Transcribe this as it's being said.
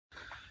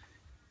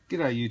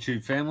G'day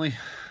YouTube family.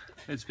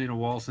 It's been a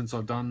while since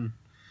I've done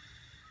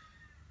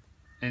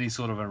any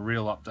sort of a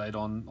real update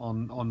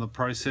on the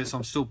process.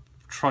 I'm still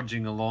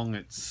trudging along.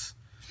 It's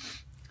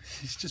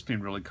just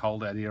been really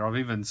cold out here. I've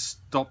even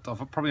stopped. I've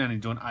probably only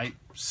doing 8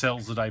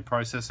 cells a day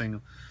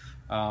processing,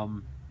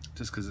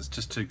 just because it's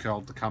just too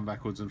cold to come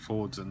backwards and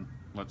forwards. And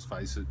let's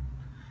face it,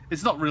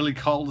 it's not really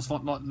cold. It's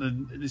not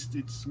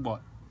it's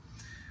what,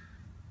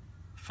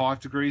 5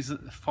 degrees at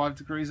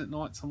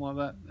night, something like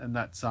that, and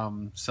that's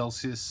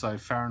Celsius. So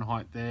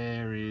Fahrenheit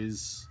there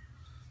is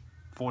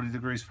 40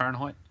 degrees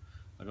Fahrenheit.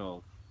 I got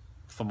a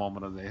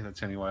thermometer there.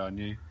 That's the only way I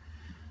knew.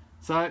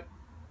 So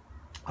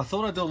I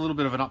thought I'd do a little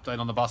bit of an update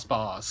on the bus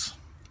bars.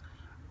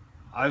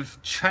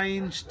 I've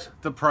changed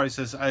the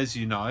process, as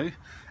you know,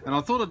 and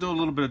I thought I'd do a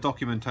little bit of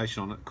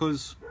documentation on it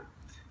because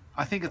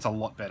I think it's a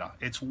lot better.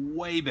 It's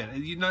way better.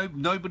 You know,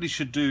 nobody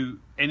should do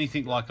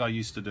anything like I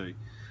used to do.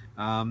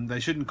 They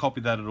shouldn't copy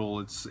that at all.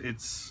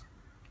 It's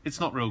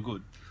not real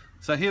good.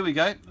 So here we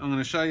go. I'm going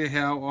to show you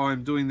how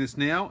I'm doing this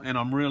now, and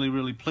I'm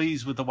really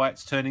pleased with the way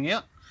it's turning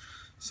out.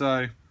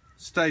 So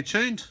stay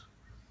tuned,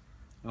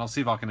 and I'll see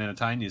if I can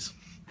entertain you.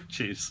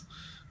 Cheers.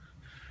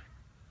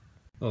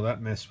 Oh,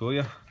 that mess, will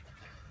you?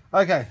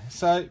 Okay,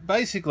 so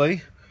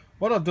basically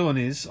what I'm doing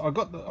is I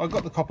got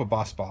the copper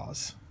bus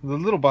bars, the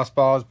little bus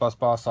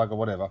bar saga,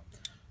 whatever.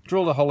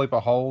 Drilled a whole heap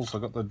of holes. I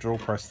got the drill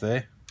press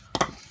there.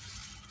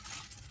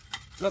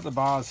 Got the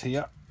bars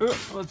here.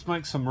 Let's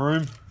make some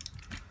room.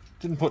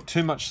 Didn't put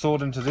too much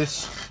thought into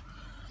this.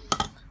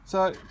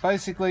 So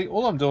basically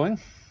all I'm doing,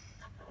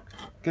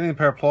 getting a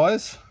pair of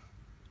pliers.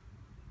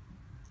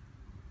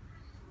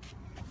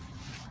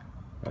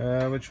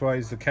 Which way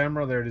is the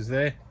camera? There it is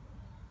there.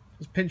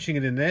 Just pinching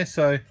it in there.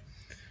 So,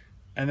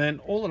 and then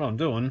all that I'm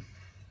doing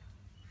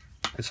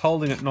is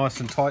holding it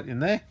nice and tight in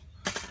there,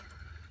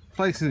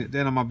 placing it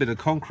down on my bit of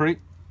concrete,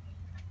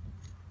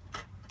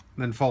 and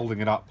then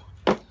folding it up.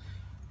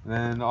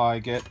 Then I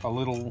get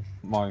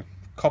my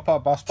copper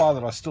bus bar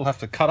that I still have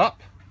to cut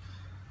up,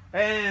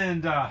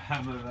 and a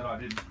hammer that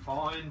I didn't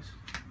find,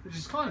 which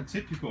is kind of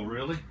typical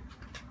really.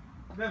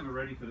 I'm never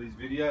ready for these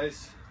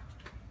videos.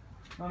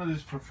 None of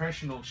this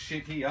professional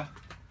shit here.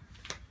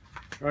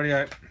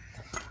 Rightio.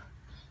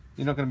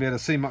 You're not going to be able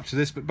to see much of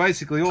this, but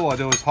basically all I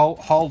do is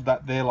hold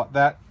that there like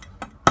that.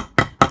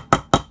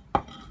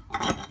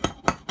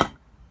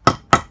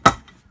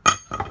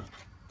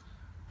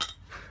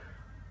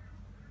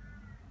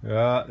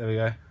 Right, there we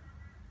go.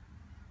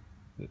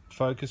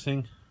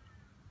 Focusing.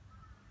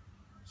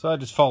 So I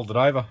just fold it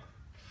over.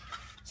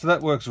 So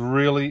that works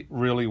really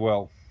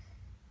well.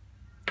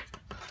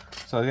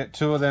 So I get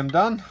 2 of them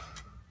done.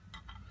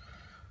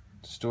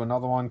 Just do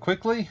another one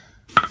quickly.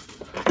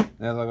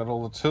 Now that I've got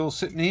all the tools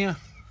sitting here.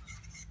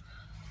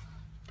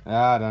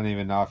 I don't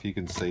even know if you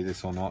can see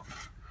this or not.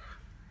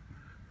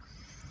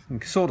 You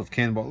sort of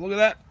can, but look at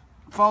that.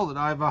 Fold it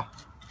over.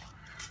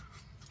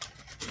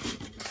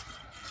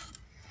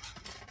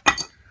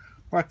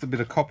 Whacked a bit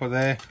of copper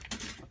there.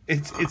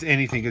 It's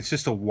anything. It's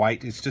just a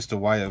weight. It's just a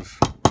way of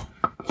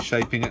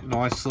shaping it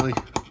nicely.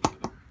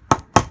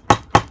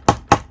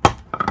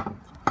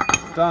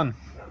 Done.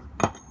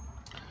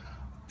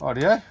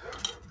 Rightio.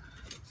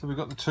 So we've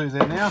got the 2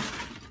 there now.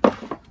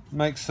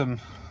 Make some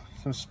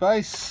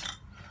space.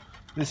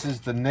 This is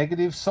the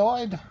negative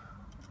side.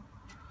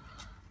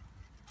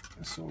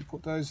 So we'll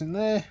put those in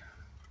there.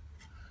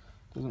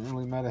 Doesn't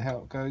really matter how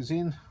it goes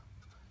in.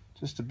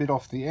 Just a bit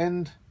off the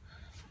end.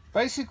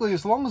 Basically,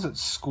 as long as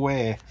it's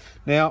square.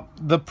 Now,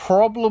 the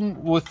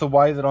problem with the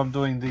way that I'm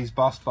doing these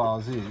bus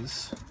bars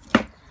is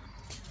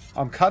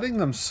I'm cutting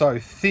them so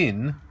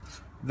thin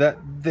that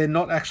they're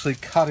not actually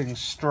cutting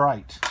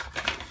straight.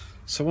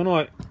 So when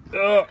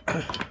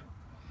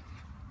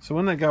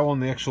they go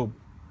on the actual,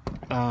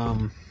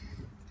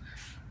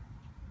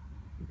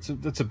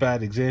 that's a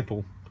bad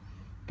example,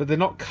 but they're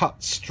not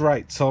cut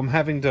straight. So I'm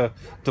having to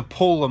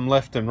pull them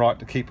left and right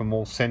to keep them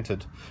all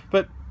centered.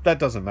 But that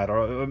doesn't matter.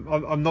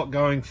 I'm not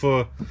going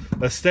for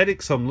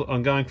aesthetics.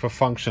 I'm going for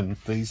function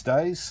these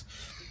days.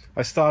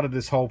 I started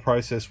this whole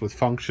process with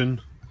function,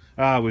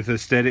 with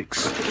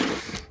aesthetics.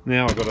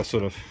 Now I've got to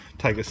sort of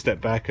take a step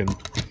back and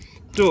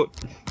do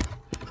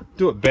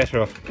it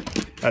better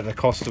at the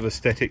cost of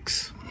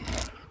aesthetics.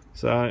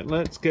 So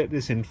let's get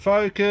this in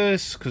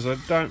focus because I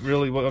don't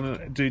really want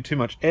to do too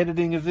much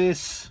editing of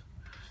this.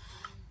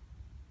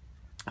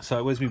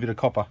 So where's my bit of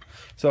copper?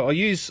 So I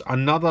use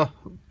another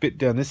bit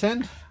down this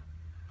end,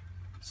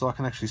 so I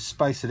can actually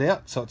space it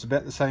out so it's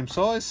about the same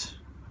size.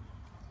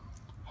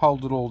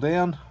 Hold it all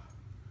down.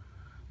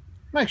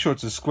 Make sure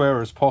it's as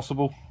square as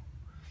possible.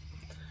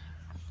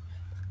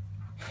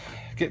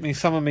 Get me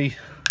some of me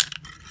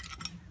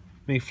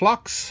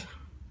flux.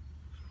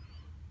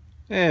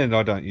 And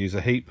I don't use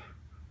a heap.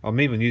 I'm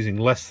even using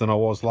less than I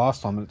was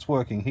last time, and it's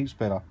working heaps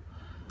better.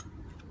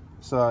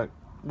 So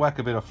whack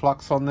a bit of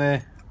flux on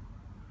there.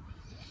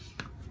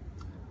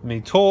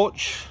 Me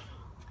torch.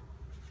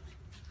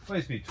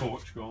 Where's my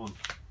torch gone?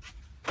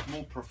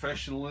 More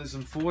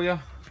professionalism for you.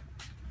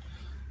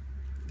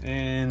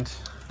 And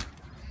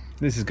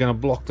this is going to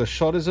block the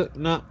shot, is it?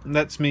 No,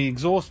 that's me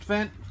exhaust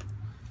vent.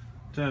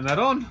 Turn that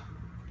on.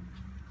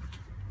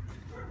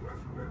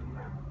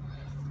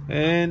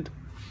 And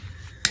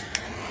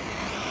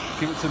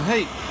give it some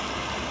heat.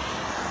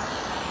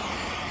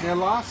 Now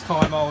last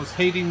time I was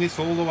heating this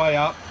all the way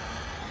up.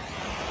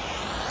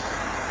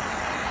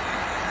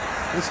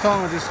 This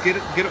time I just get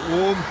it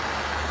warm.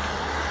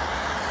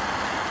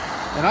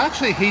 And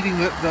actually heating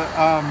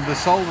the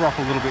solder up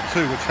a little bit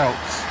too, which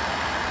helps.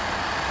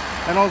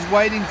 And I was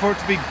waiting for it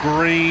to be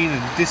green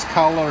and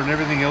discolor and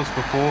everything else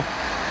before.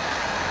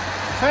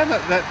 I found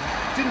that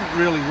didn't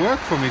really work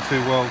for me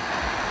too well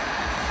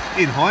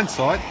in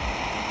hindsight.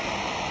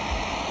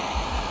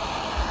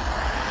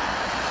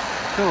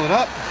 Fill it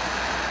up.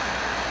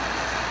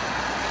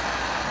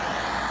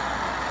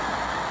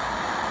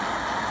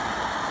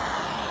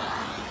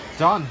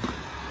 Done.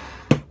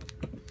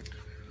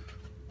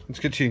 Let's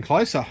get you in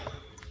closer.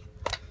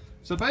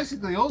 So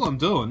basically all I'm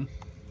doing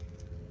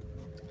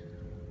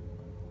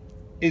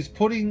is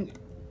putting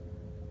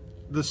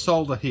the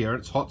solder here.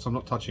 It's hot, so I'm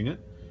not touching it.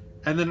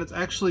 And then it's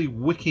actually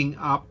wicking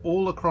up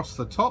all across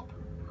the top.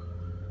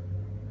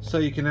 So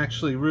you can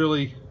actually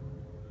really,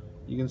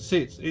 you can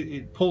see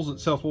it pulls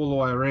itself all the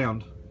way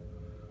around.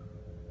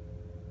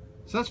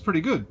 So that's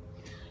pretty good.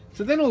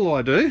 So then all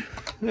I do,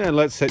 and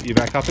let's set you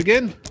back up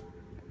again.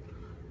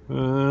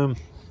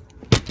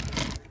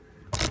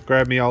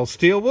 Grab me old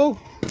steel wool.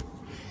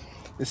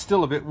 It's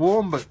still a bit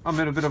warm, but I'm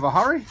in a bit of a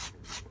hurry.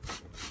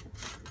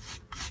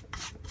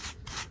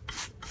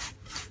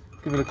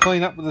 Give it a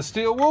clean up with the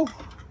steel wool.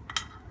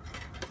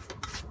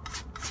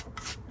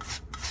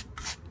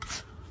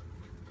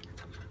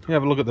 You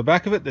have a look at the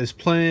back of it. There's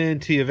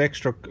plenty of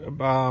extra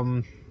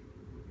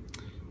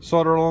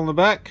solder along the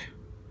back.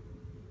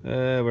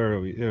 Where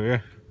are we? There we go.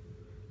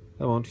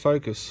 Come on,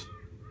 focus.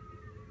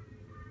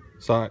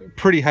 So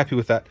pretty happy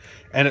with that,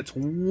 and it's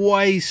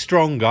way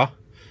stronger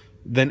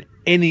than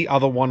any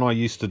other one I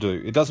used to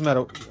do. It doesn't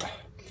matter.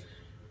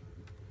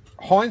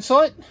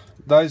 Hindsight,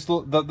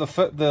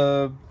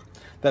 that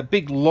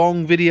big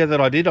long video that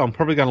I did, I'm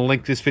probably going to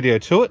link this video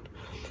to it.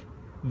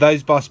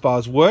 Those bus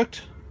bars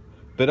worked,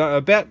 but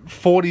about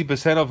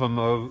 40% of them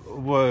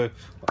were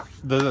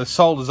the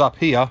solders up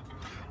here.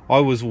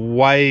 I was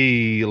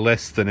way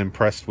less than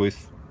impressed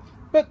with,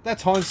 but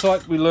that's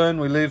hindsight. We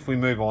learn, we live, we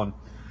move on.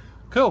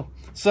 Cool.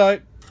 So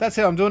that's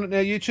how I'm doing it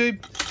now,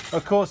 YouTube.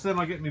 Of course, then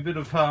I get me a bit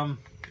of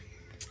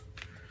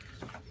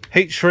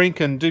heat shrink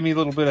and do me a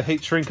little bit of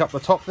heat shrink up the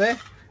top there.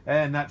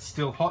 And that's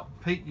still hot.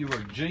 Pete, you were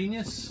a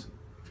genius.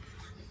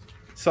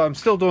 So I'm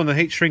still doing the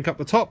heat shrink up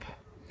the top.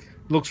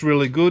 Looks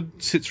really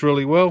good, sits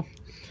really well.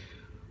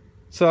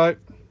 So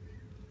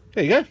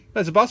there you go.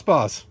 There's a bus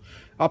bars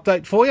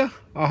update for you.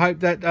 I hope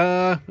that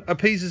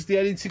appeases the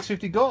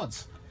 18650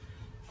 gods.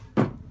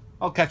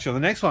 I'll catch you on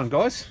the next one,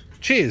 guys.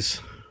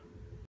 Cheers.